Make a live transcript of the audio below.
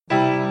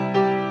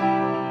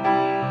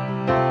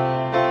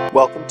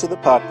Welcome to the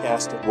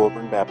podcast of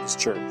Woburn Baptist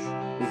Church.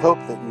 We hope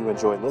that you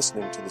enjoy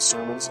listening to the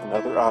sermons and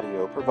other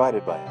audio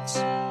provided by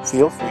us.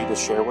 Feel free to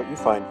share what you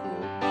find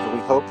here, and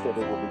we hope that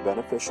it will be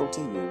beneficial to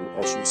you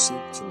as you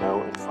seek to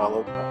know and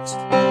follow Christ.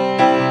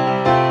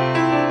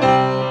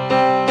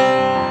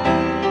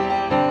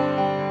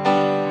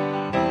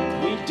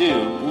 We do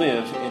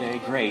live in a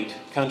great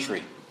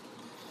country.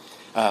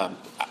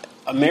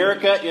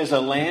 America is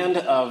a land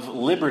of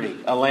liberty,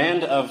 a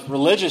land of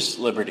religious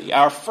liberty.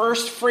 Our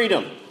first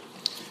freedom,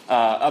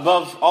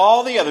 above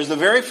all the others, the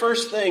very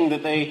first thing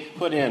that they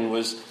put in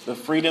was the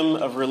freedom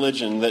of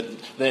religion,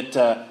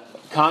 that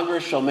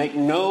Congress shall make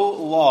no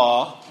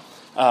law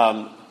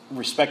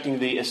respecting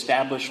the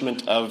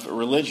establishment of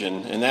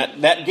religion. And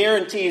that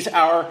guarantees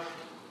our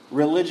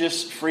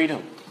religious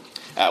freedom.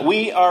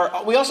 We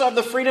also have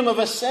the freedom of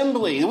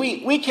assembly.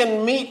 We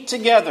can meet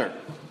together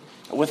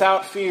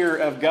without fear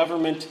of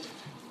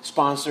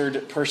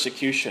government-sponsored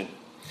persecution.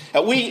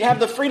 We have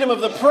the freedom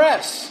of the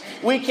press.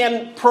 We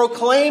can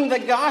proclaim the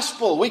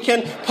gospel. We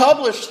can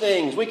publish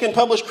things. We can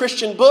publish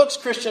Christian books,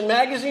 Christian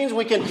magazines.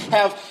 We can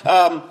have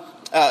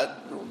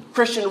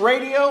Christian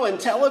radio and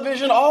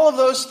television, all of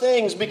those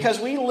things,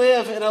 because we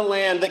live in a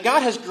land that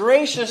God has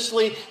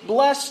graciously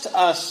blessed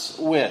us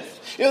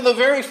with. You know, the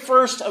very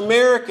first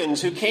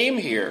Americans who came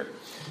here,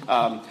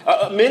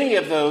 many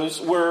of those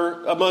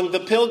were among the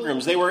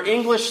Pilgrims. They were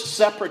English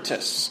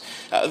separatists.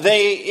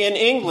 In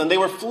England, they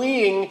were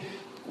fleeing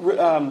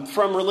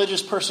from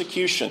religious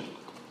persecution.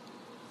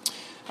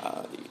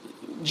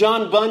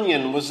 John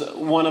Bunyan was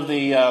one of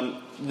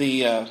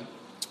the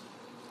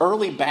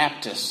early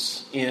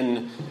Baptists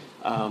in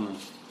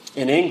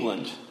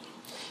England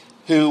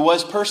who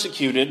was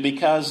persecuted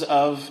because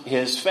of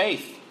his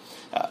faith.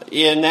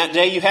 In that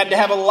day, you had to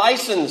have a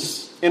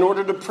license in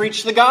order to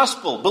preach the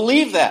gospel.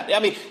 Believe that. I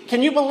mean,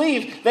 can you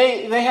believe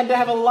they had to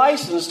have a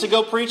license to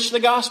go preach the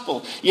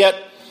gospel? Yet,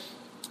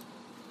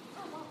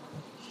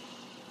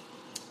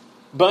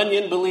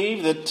 Bunyan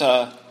believed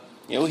that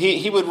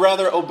he would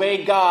rather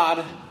obey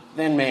God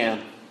than man.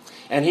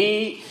 And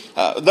he,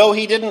 though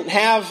he didn't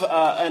have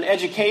an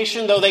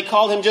education, though they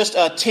called him just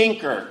a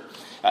tinker,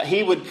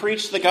 he would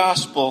preach the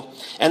gospel,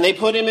 and they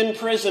put him in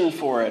prison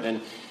for it. And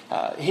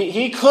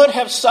he could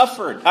have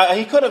suffered.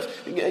 He could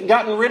have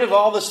gotten rid of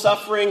all the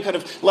suffering, could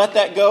have let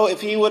that go if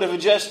he would have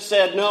just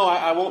said, no,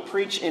 I won't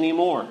preach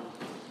anymore.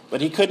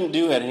 But he couldn't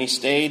do it, and he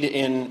stayed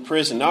in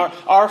prison.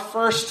 Our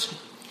first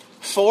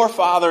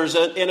forefathers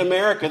in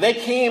America, they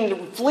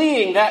came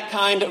fleeing that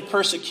kind of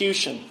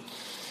persecution.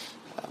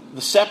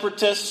 The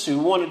separatists who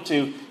wanted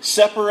to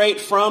separate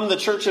from the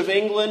Church of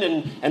England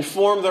and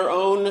form their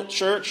own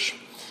church.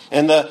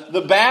 And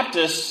the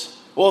Baptists,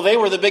 well, they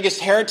were the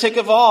biggest heretic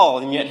of all,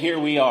 and yet here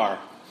we are.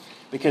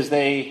 Because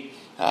they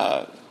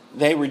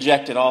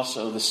rejected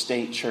also the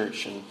state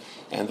church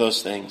and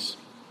those things.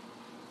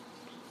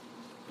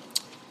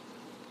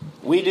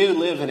 We do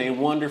live in a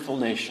wonderful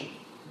nation.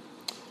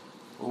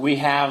 We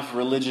have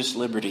religious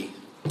liberty,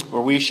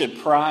 where we should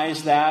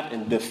prize that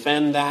and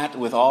defend that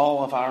with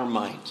all of our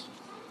might.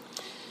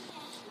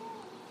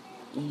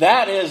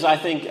 That is, I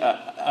think,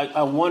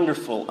 a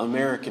wonderful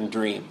American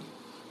dream.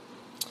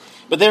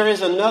 But there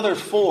is another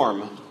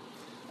form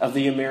of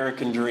the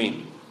American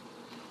dream.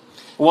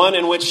 One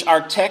in which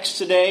our text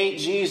today,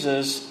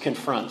 Jesus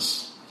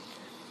confronts.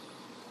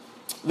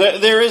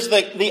 There is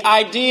the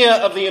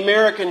idea of the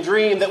American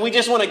dream that we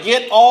just want to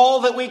get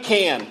all that we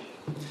can.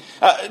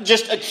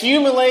 Just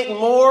accumulate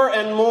more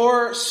and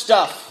more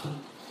stuff.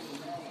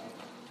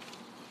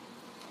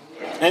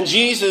 And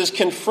Jesus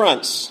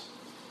confronts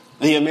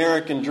the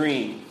American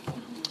dream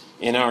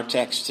in our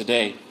text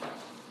today.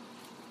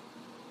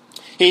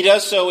 He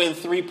does so in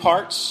 3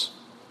 parts.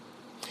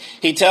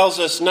 He tells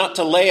us not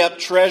to lay up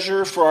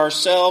treasure for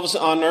ourselves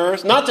on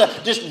earth, not to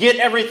just get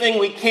everything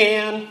we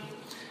can.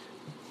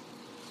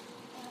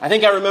 I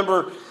think I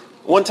remember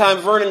one time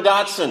Vernon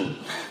Dotson.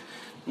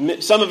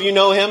 Some of you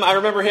know him. I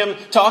remember him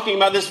talking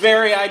about this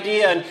very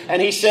idea. And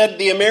he said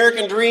the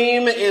American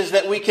dream is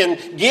that we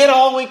can get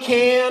all we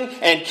can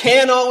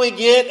all we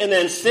get, and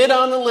then sit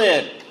on the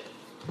lid.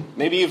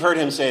 Maybe you've heard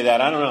him say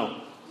that. I don't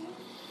know.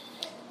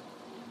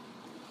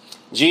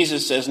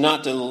 Jesus says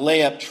not to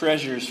lay up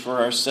treasures for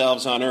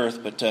ourselves on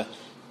earth, but to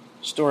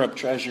store up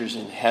treasures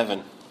in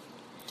heaven.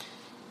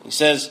 He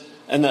says,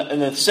 in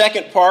the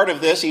second part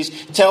of this, he's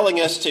telling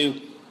us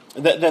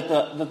that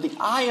the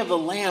eye of the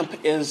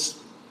lamp is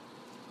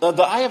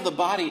the eye of the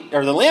body,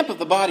 or the lamp of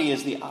the body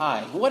is the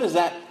eye. What does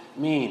that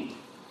mean?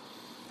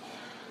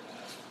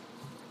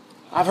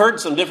 I've heard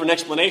some different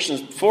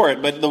explanations for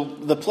it, but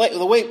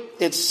the way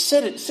it's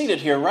seated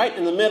here, right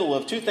in the middle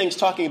of 2 things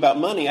talking about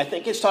money, I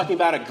think it's talking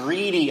about a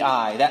greedy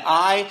eye. That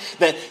eye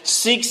that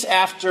seeks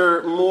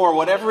after more,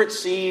 whatever it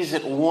sees,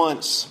 it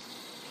wants.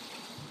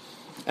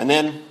 And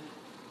then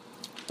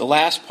the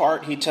last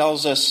part, he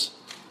tells us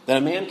that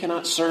a man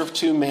cannot serve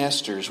 2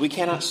 masters. We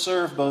cannot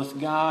serve both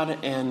God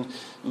and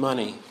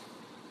money.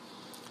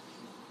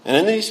 And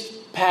in this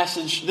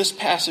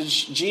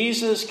passage,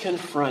 Jesus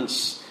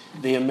confronts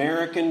the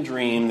American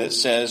dream that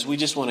says we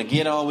just want to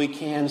get all we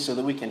can so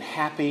that we can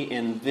happy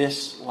in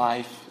this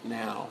life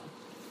now.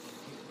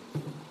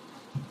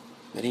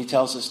 That he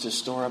tells us to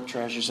store up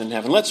treasures in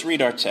heaven. Let's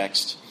read our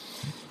text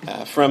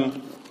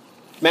from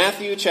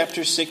Matthew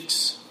chapter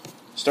 6,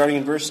 starting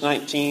in verse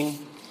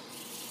 19.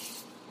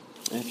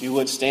 And if you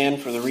would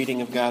stand for the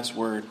reading of God's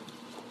word.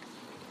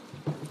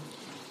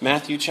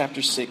 Matthew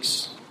chapter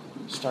 6,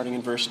 starting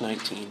in verse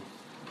 19.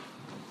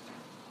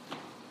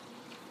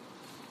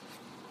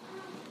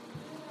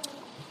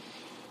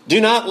 Do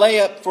not lay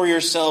up for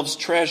yourselves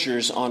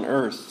treasures on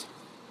earth,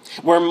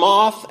 where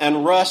moth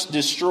and rust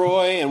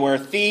destroy and where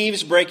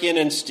thieves break in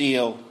and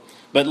steal.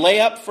 But lay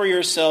up for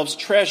yourselves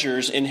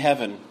treasures in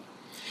heaven,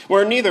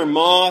 where neither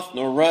moth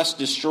nor rust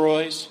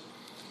destroys,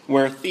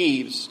 where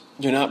thieves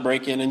do not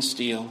break in and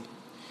steal.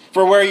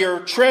 For where your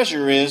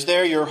treasure is,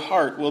 there your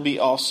heart will be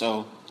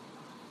also.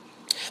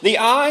 The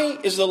eye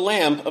is the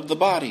lamp of the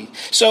body.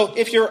 So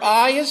if your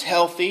eye is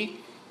healthy,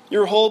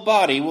 your whole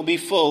body will be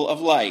full of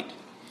light.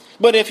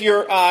 But if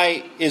your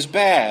eye is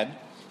bad,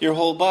 your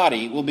whole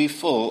body will be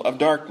full of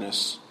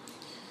darkness.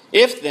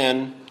 If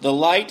then the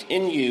light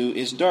in you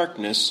is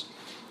darkness,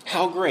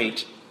 how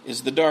great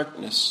is the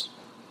darkness?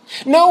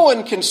 No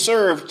one can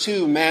serve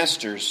two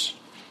masters,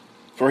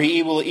 for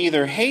he will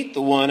either hate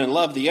the one and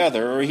love the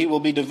other, or he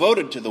will be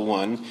devoted to the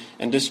one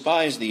and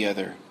despise the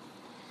other.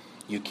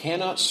 You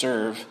cannot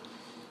serve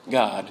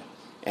God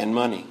and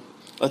money.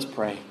 Let's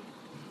pray.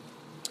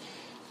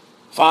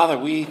 Father,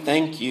 we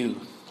thank you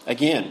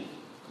again,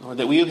 Lord,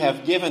 that you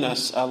have given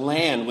us a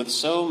land with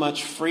so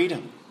much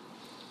freedom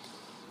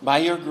by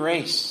your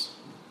grace.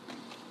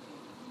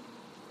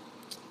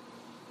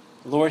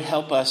 Lord,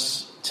 help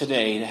us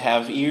today to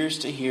have ears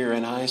to hear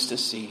and eyes to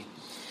see.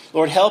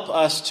 Lord, help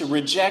us to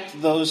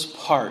reject those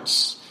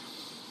parts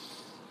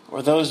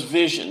or those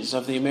visions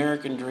of the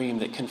American dream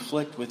that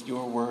conflict with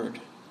your word.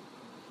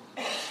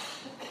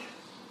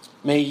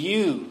 May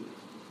you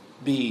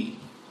be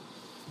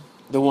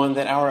the one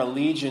that our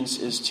allegiance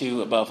is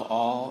to above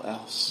all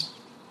else.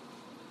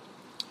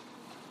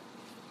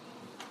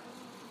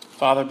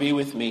 Father, be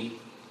with me,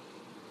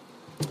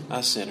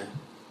 a sinner.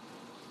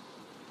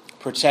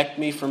 Protect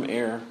me from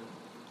error.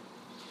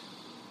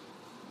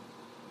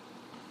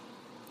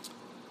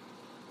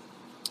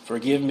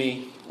 Forgive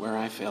me where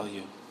I fail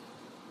you.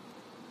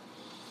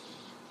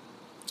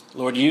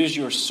 Lord, use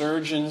your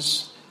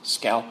surgeon's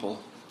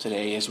scalpel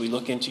today as we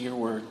look into your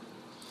word.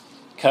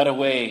 Cut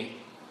away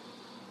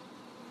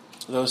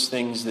those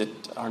things that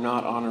are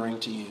not honoring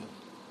to you.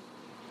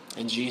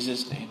 In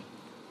Jesus' name,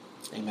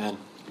 amen.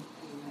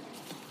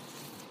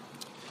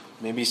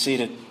 You may be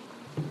seated.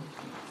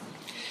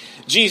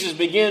 Jesus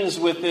begins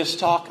with this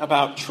talk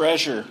about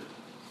treasure.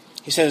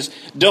 He says,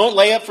 don't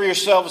lay up for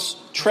yourselves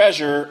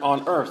treasure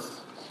on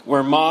earth,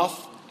 where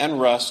moth and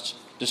rust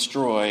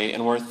destroy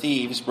and where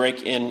thieves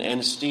break in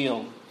and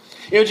steal.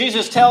 You know,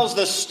 Jesus tells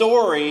this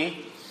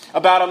story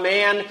about a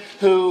man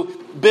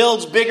who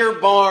builds bigger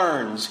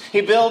barns.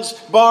 He builds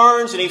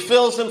barns and he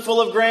fills them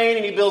full of grain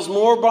and he builds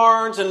more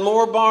barns and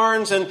more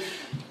barns. And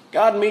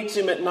God meets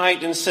him at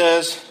night and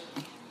says,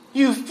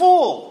 you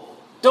fool!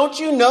 Don't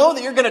you know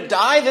that you're going to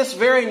die this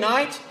very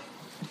night?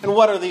 And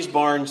what are these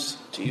barns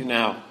to you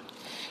now?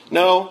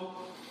 No.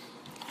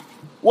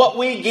 What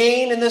we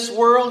gain in this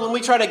world when we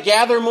try to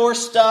gather more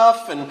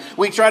stuff and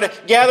we try to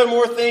gather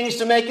more things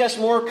to make us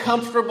more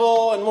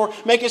comfortable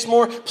and make us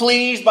more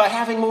pleased by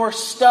having more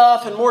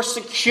stuff and more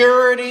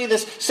security,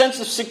 this sense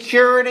of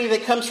security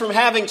that comes from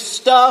having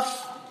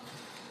stuff.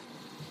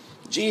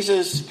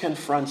 Jesus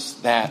confronts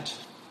that.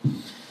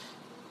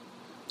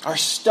 Our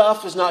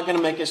stuff is not going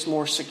to make us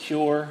more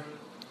secure.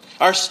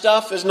 Our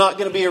stuff is not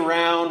going to be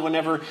around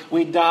whenever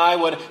we die.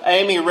 What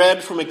Amy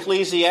read from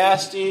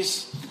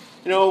Ecclesiastes,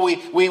 you know,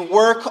 we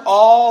work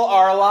all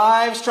our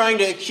lives trying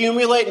to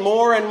accumulate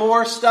more and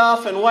more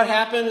stuff, and what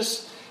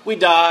happens? We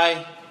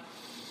die.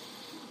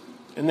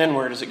 And then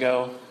where does it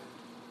go?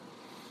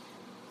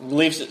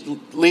 We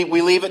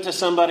leave it to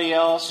somebody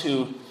else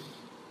who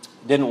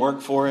didn't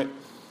work for it,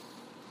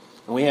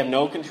 and we have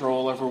no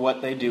control over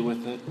what they do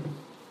with it.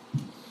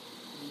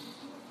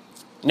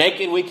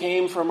 Naked we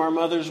came from our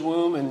mother's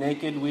womb, and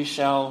naked we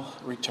shall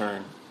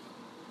return.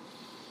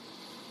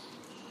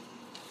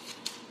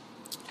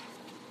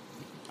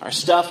 Our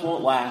stuff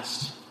won't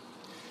last.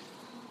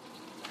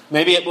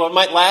 Maybe it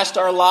might last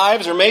our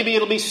lives, or maybe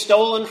it'll be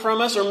stolen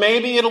from us, or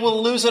maybe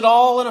we'll lose it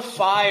all in a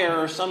fire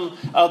or some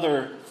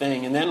other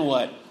thing. And then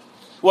what?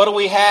 What do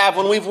we have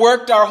when we've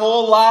worked our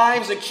whole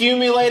lives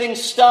accumulating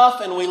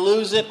stuff and we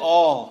lose it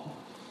all?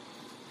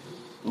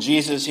 And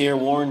Jesus here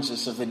warns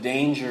us of the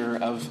danger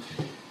of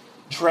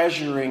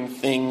treasuring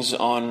things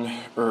on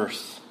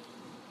earth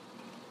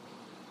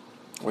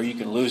where you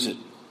can lose it.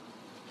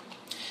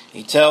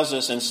 He tells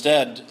us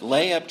instead,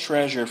 lay up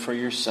treasure for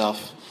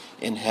yourself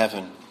in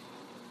heaven,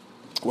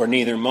 where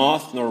neither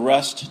moth nor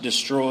rust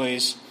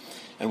destroys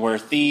and where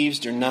thieves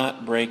do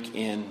not break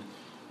in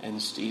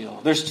and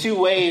steal. There's two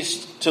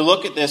ways to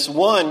look at this.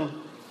 One,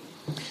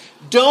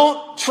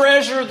 don't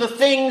treasure the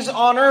things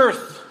on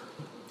earth.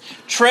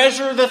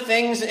 Treasure the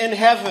things in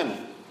heaven.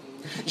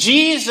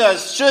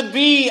 Jesus should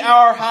be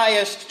our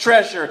highest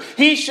treasure.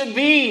 He should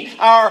be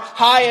our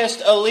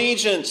highest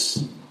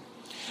allegiance.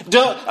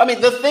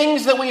 The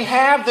things that we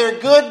have, they're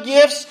good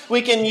gifts.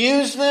 We can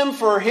use them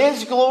for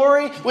His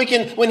glory.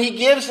 When He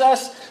gives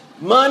us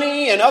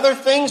money and other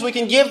things, we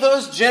can give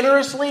those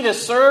generously to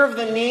serve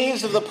the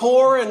needs of the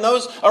poor and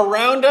those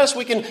around us.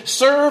 We can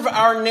serve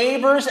our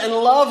neighbors and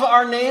love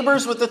our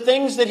neighbors with the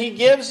things that He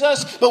gives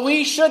us. But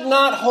we should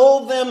not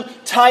hold them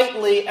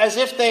tightly as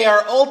if they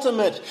are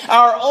ultimate.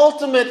 Our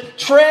ultimate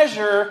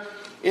treasure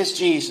is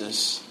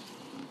Jesus.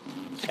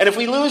 And if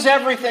we lose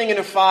everything in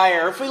a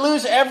fire, if we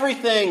lose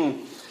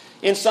everything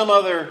in some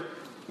other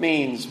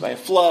means, by a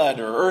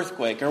flood or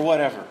earthquake or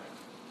whatever,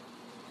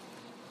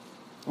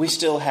 we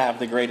still have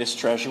the greatest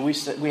treasure.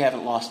 We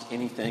haven't lost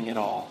anything at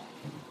all.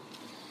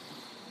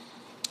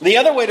 The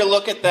other way to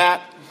look at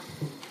that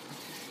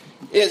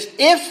is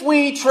if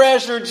we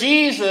treasure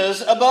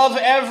Jesus above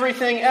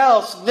everything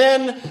else,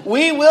 then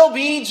we will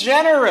be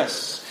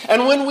generous.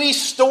 And when we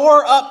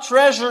store up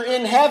treasure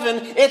in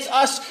heaven, it's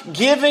us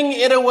giving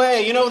it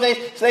away. You know,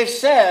 they've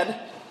said,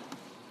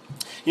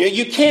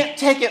 you can't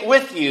take it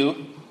with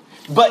you,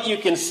 but you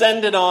can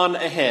send it on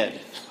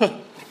ahead. Have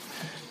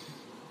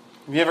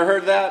you ever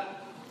heard that?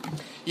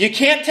 You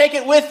can't take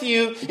it with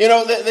you. You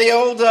know, the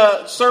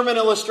old sermon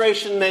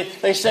illustration,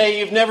 they say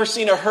you've never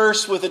seen a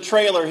hearse with a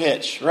trailer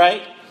hitch,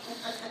 right?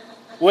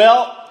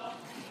 Well,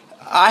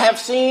 I have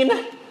seen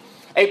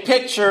a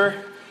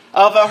picture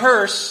of a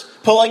hearse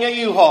pulling a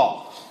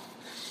U-Haul.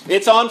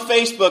 It's on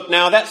Facebook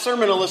now. That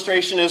sermon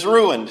illustration is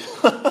ruined.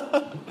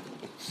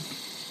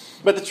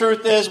 But the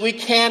truth is, we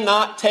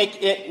cannot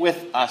take it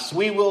with us.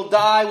 We will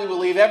die. We will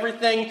leave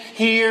everything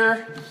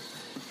here.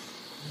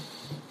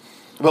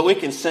 But we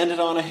can send it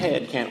on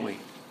ahead, can't we?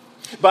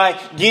 By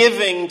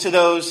giving to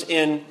those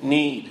in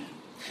need.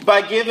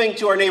 By giving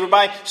to our neighbor.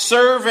 By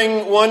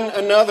serving one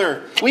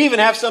another. We even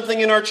have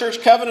something in our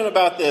church covenant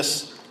about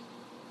this.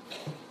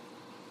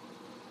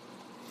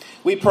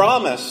 We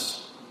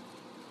promise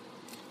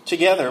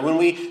together when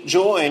we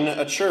join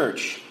a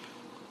church.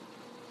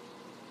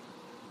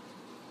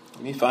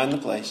 Let me find the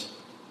place.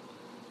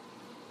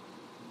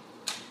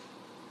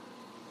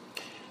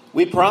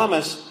 We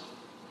promise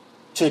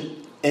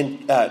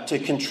to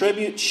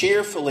contribute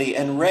cheerfully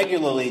and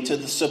regularly to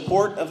the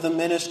support of the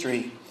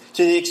ministry,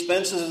 to the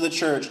expenses of the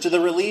church, to the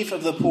relief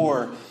of the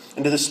poor,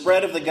 and to the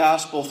spread of the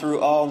gospel through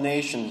all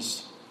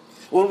nations.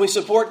 When we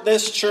support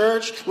this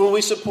church, when we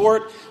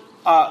support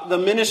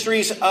the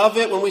ministries of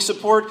it, when we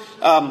support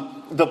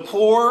the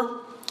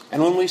poor,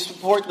 and when we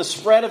support the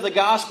spread of the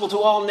gospel to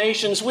all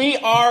nations, we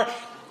are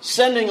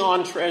sending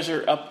on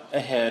treasure up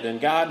ahead. And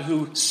God,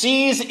 who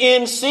sees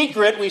in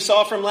secret, we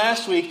saw from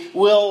last week,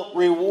 will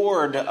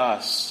reward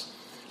us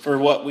for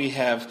what we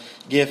have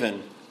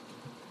given.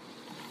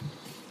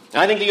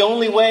 I think the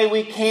only way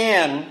we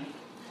can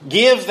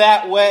give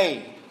that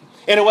way,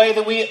 in a way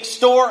that we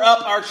store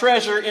up our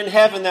treasure in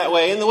heaven that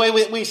way, in the way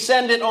we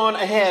send it on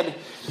ahead,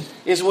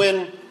 is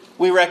when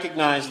we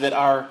recognize that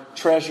our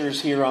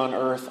treasures here on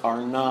earth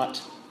are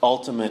not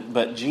ultimate,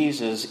 but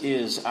Jesus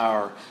is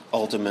our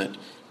ultimate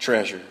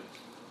treasure.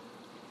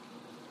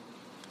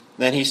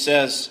 Then he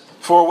says,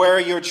 "For where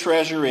your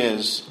treasure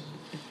is,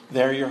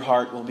 there your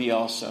heart will be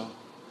also."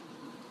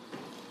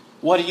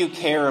 What do you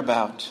care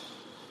about?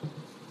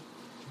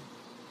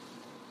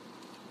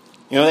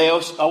 You know, they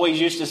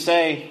always used to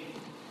say,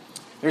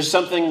 there's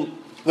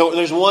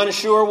one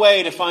sure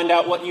way to find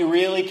out what you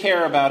really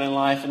care about in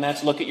life, and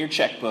that's look at your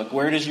checkbook.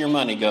 Where does your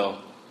money go?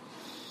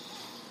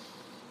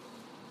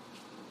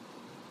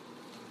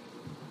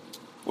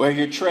 Where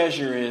your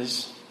treasure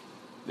is,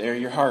 there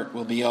your heart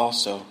will be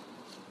also.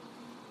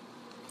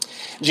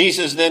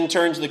 Jesus then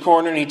turns the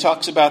corner and he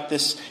talks about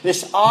this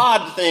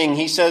odd thing.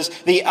 He says,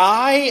 the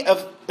eye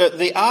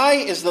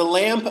is the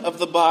lamp of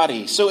the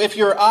body. So if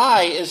your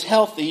eye is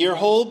healthy, your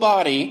whole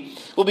body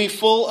will be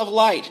full of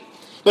light.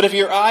 But if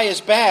your eye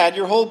is bad,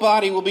 your whole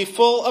body will be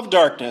full of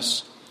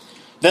darkness.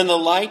 Then the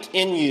light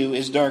in you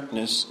is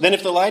darkness. Then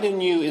if the light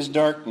in you is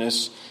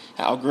darkness,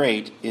 how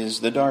great is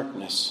the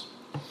darkness?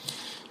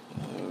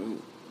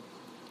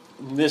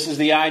 This is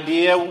the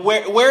idea.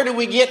 Where do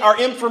we get our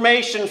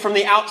information from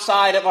the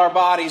outside of our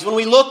bodies? When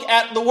we look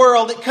at the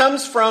world, it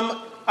comes from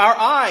our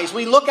eyes.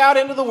 We look out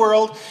into the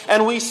world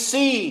and we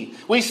see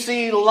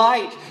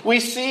light. We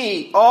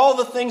see all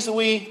the things that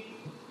we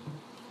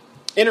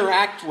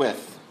interact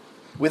with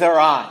our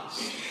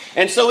eyes.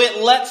 And so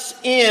it lets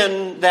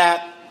in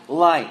that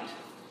light.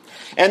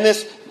 And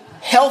this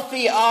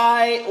healthy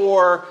eye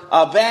or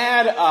a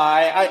bad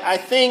eye, I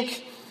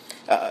think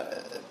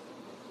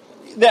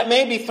that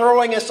may be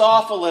throwing us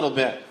off a little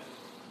bit.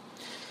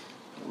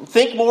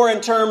 Think more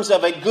in terms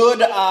of a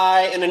good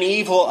eye and an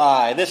evil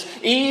eye. This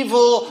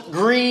evil,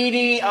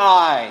 greedy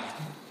eye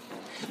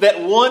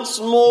that wants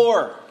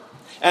more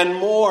and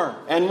more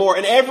and more.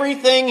 And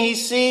everything he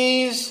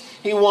sees,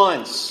 he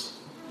wants.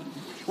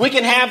 We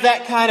can have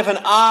that kind of an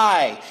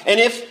eye. And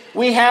if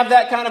we have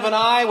that kind of an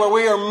eye where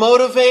we are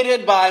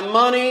motivated by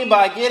money,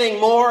 by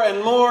getting more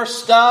and more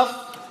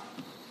stuff,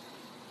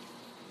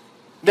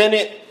 then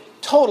it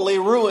totally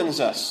ruins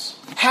us.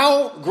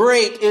 How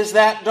great is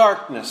that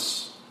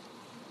darkness,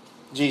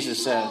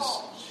 Jesus says.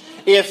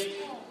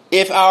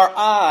 If our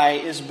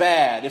eye is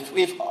bad,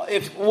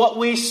 if what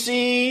we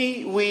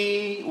see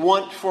we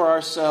want for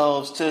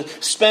ourselves to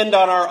spend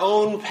on our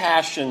own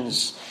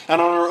passions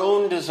and on our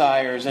own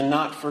desires and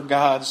not for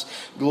God's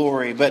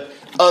glory. But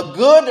a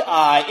good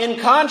eye, in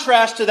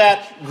contrast to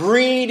that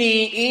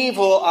greedy,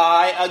 evil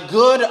eye, a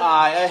good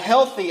eye, a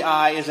healthy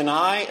eye is an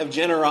eye of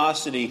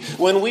generosity.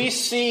 When we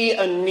see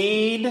a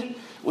need,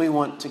 we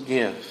want to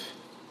give.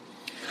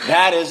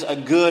 That is a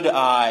good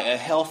eye, a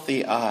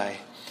healthy eye.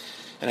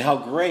 And how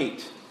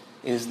great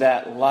is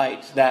that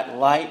light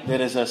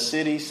that is a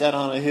city set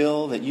on a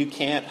hill that you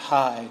can't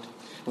hide.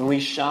 When we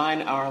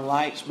shine our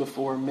lights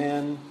before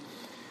men,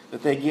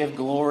 that they give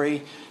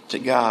glory to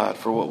God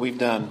for what we've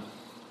done.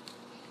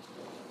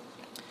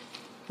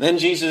 Then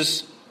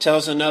Jesus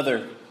tells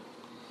another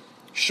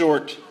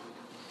short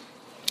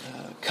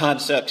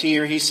concept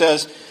here. He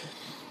says,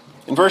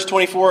 in verse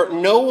 24,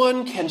 no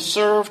one can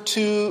serve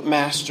two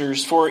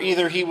masters, for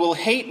either he will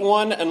hate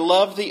one and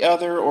love the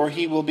other, or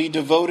he will be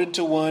devoted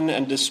to one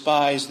and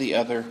despise the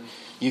other.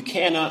 You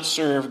cannot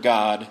serve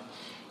God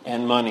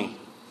and money.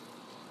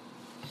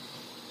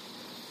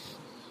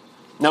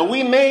 Now,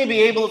 we may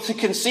be able to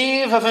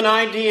conceive of an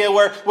idea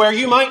where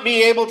you might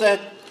be able to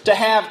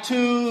have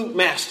two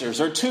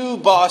masters or two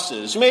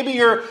bosses. Maybe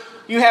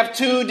you have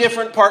two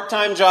different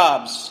part-time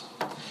jobs.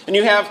 And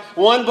you have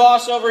one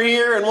boss over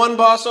here and one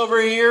boss over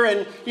here,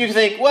 and you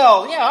think,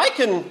 well, yeah,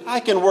 I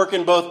can work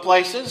in both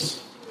places.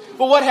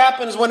 But what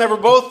happens whenever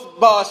both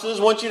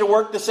bosses want you to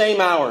work the same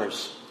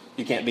hours?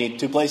 You can't be in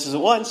two places at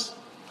once.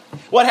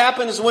 What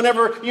happens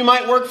whenever you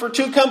might work for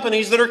two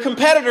companies that are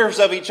competitors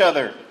of each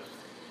other?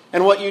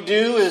 And what you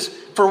do is,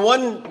 for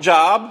one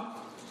job,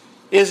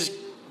 is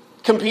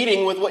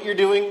competing with what you're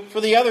doing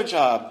for the other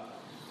job.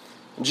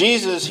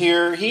 Jesus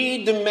here,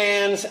 he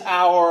demands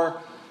our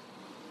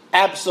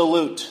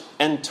absolute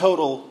and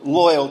total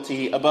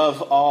loyalty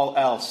above all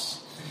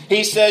else.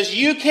 He says,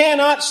 you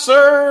cannot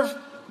serve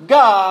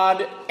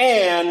God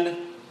and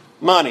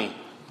money.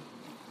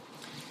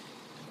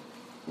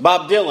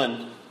 Bob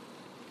Dylan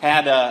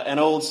had an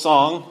old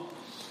song.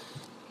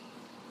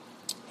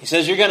 He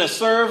says, you're going to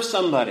serve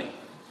somebody.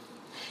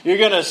 You're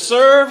going to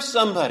serve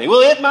somebody.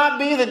 Well, it might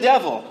be the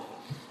devil,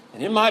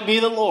 and it might be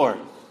the Lord,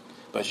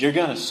 but you're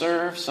going to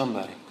serve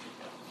somebody.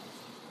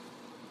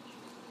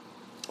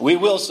 We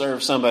will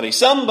serve somebody.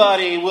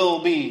 Somebody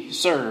will be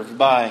served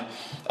by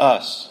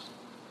us.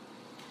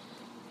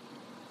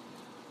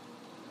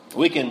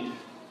 We can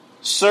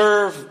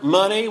serve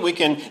money. We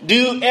can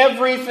do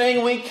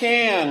everything we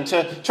can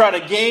to try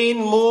to gain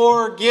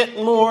more, get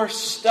more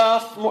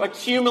stuff,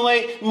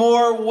 accumulate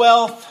more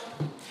wealth.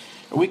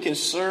 We can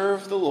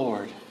serve the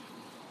Lord,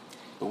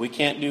 but we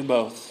can't do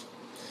both.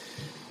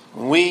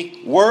 When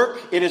we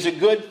work, it is a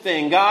good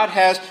thing. God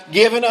has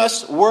given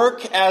us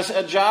work as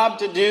a job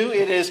to do.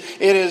 It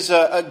is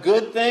a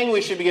good thing.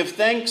 We should give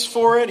thanks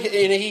for it.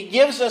 And He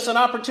gives us an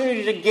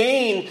opportunity to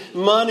gain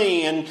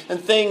money and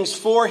things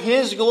for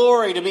His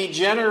glory, to be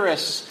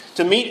generous,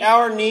 to meet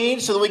our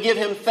needs so that we give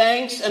Him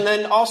thanks, and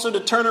then also to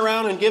turn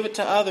around and give it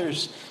to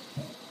others.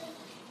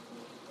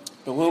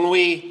 But when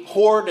we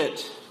hoard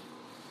it,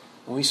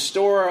 when we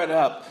store it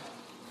up,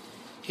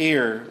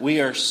 here,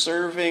 we are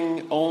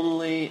serving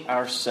only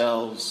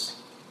ourselves.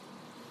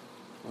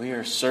 We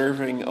are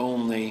serving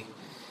only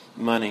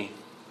money.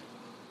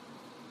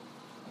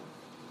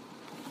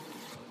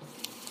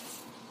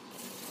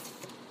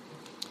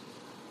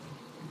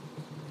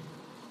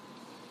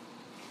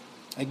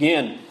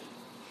 Again,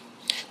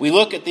 we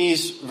look at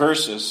these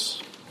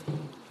verses.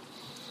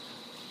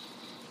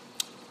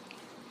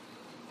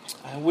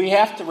 We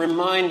have to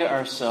remind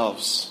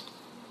ourselves,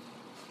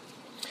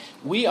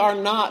 we are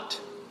not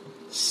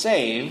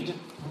saved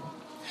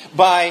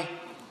by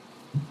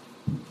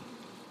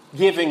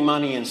giving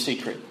money in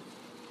secret.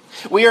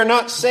 We are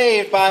not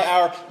saved by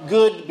our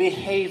good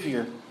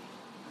behavior.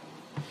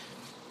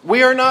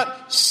 We are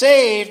not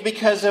saved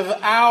because of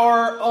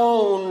our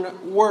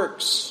own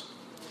works.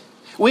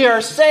 We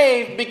are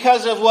saved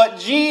because of what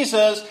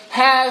Jesus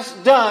has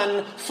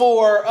done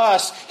for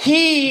us.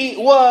 He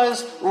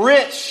was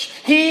rich.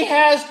 He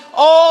has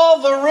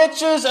all the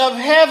riches of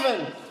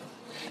heaven.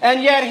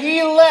 And yet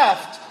He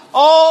left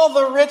all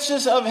the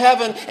riches of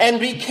heaven and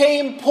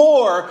became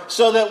poor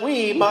so that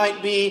we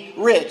might be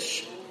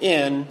rich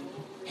in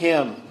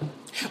Him.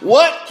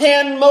 What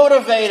can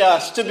motivate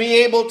us to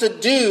be able to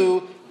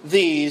do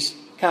these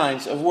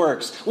kinds of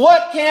works?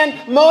 What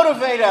can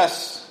motivate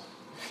us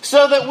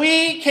so that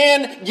we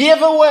can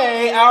give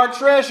away our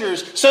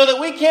treasures, so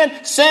that we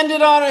can send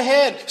it on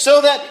ahead,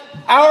 so that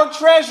our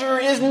treasure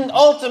isn't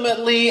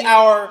ultimately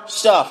our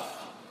stuff?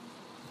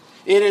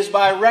 It is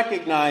by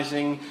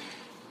recognizing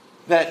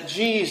that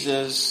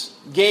Jesus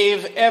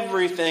gave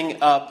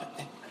everything up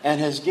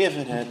and has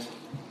given it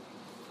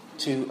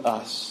to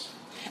us.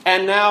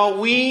 And now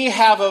we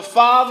have a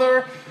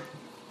Father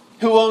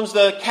who owns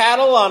the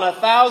cattle on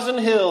 1,000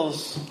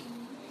 hills.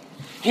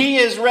 He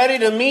is ready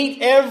to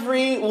meet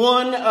every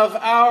one of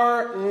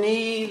our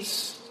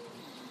needs.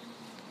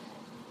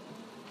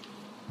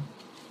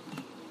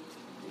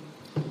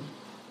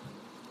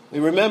 We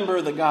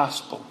remember the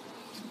gospel.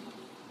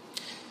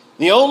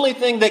 The only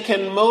thing that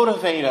can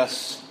motivate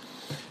us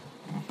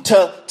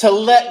to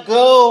let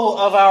go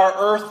of our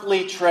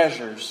earthly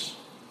treasures,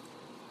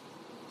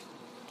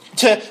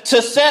 to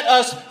set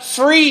us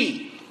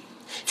free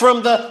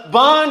from the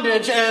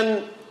bondage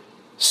and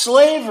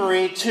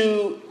slavery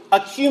to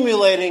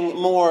accumulating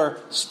more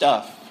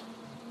stuff,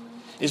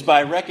 is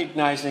by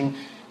recognizing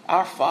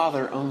our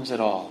Father owns it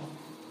all,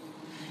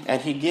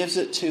 and He gives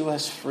it to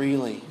us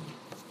freely.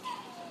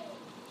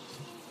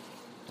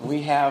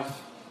 We have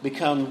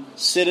become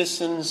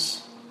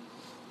citizens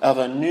of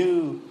a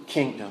new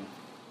kingdom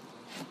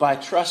by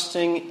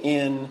trusting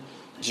in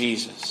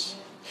Jesus,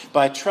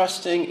 by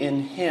trusting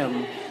in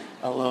Him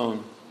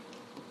alone.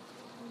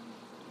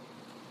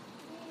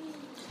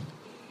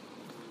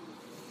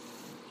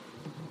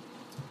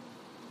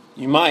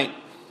 You might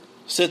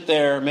sit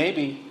there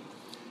maybe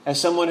as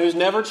someone who's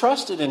never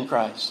trusted in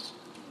Christ.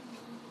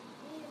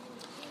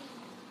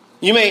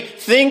 You may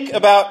think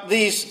about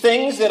these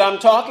things that I'm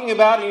talking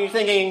about and you're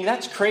thinking,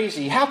 that's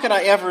crazy. How could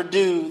I ever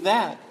do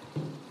that?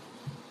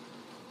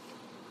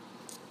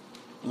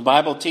 The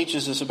Bible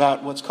teaches us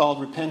about what's called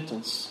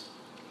repentance.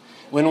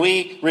 When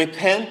we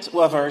repent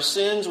of our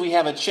sins, we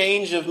have a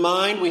change of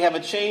mind, we have a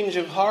change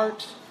of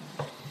heart,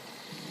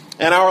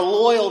 and our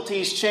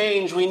loyalties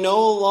change. We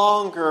no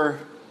longer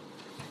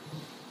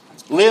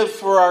live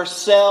for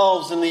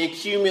ourselves and the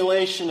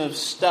accumulation of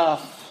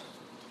stuff,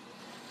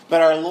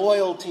 but our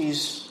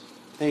loyalties,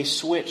 they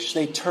switch,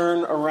 they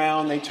turn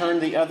around, they turn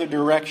the other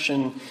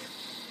direction.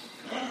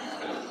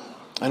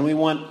 And we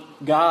want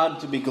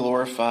God to be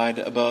glorified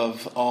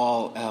above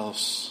all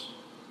else.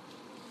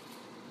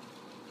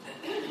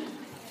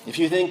 If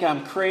you think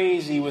I'm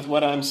crazy with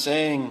what I'm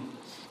saying,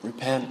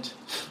 repent.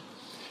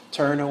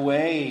 Turn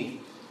away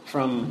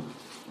from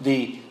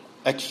the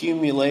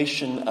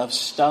accumulation of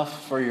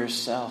stuff for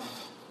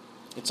yourself.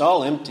 It's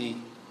all empty.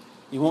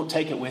 You won't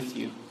take it with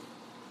you.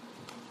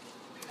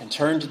 And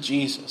turn to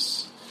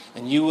Jesus.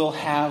 And you will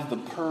have the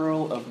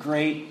pearl of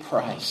great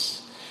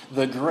price,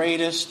 the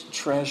greatest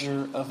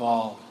treasure of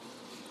all.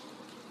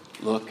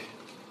 Look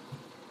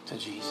to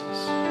Jesus.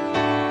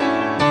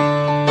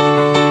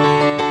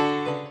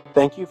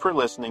 Thank you for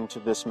listening to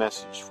this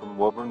message from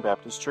Woburn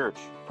Baptist Church.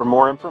 For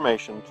more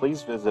information,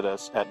 please visit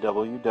us at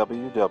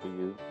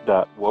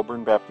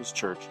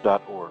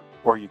www.woburnbaptistchurch.org,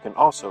 or you can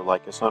also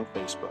like us on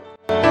Facebook.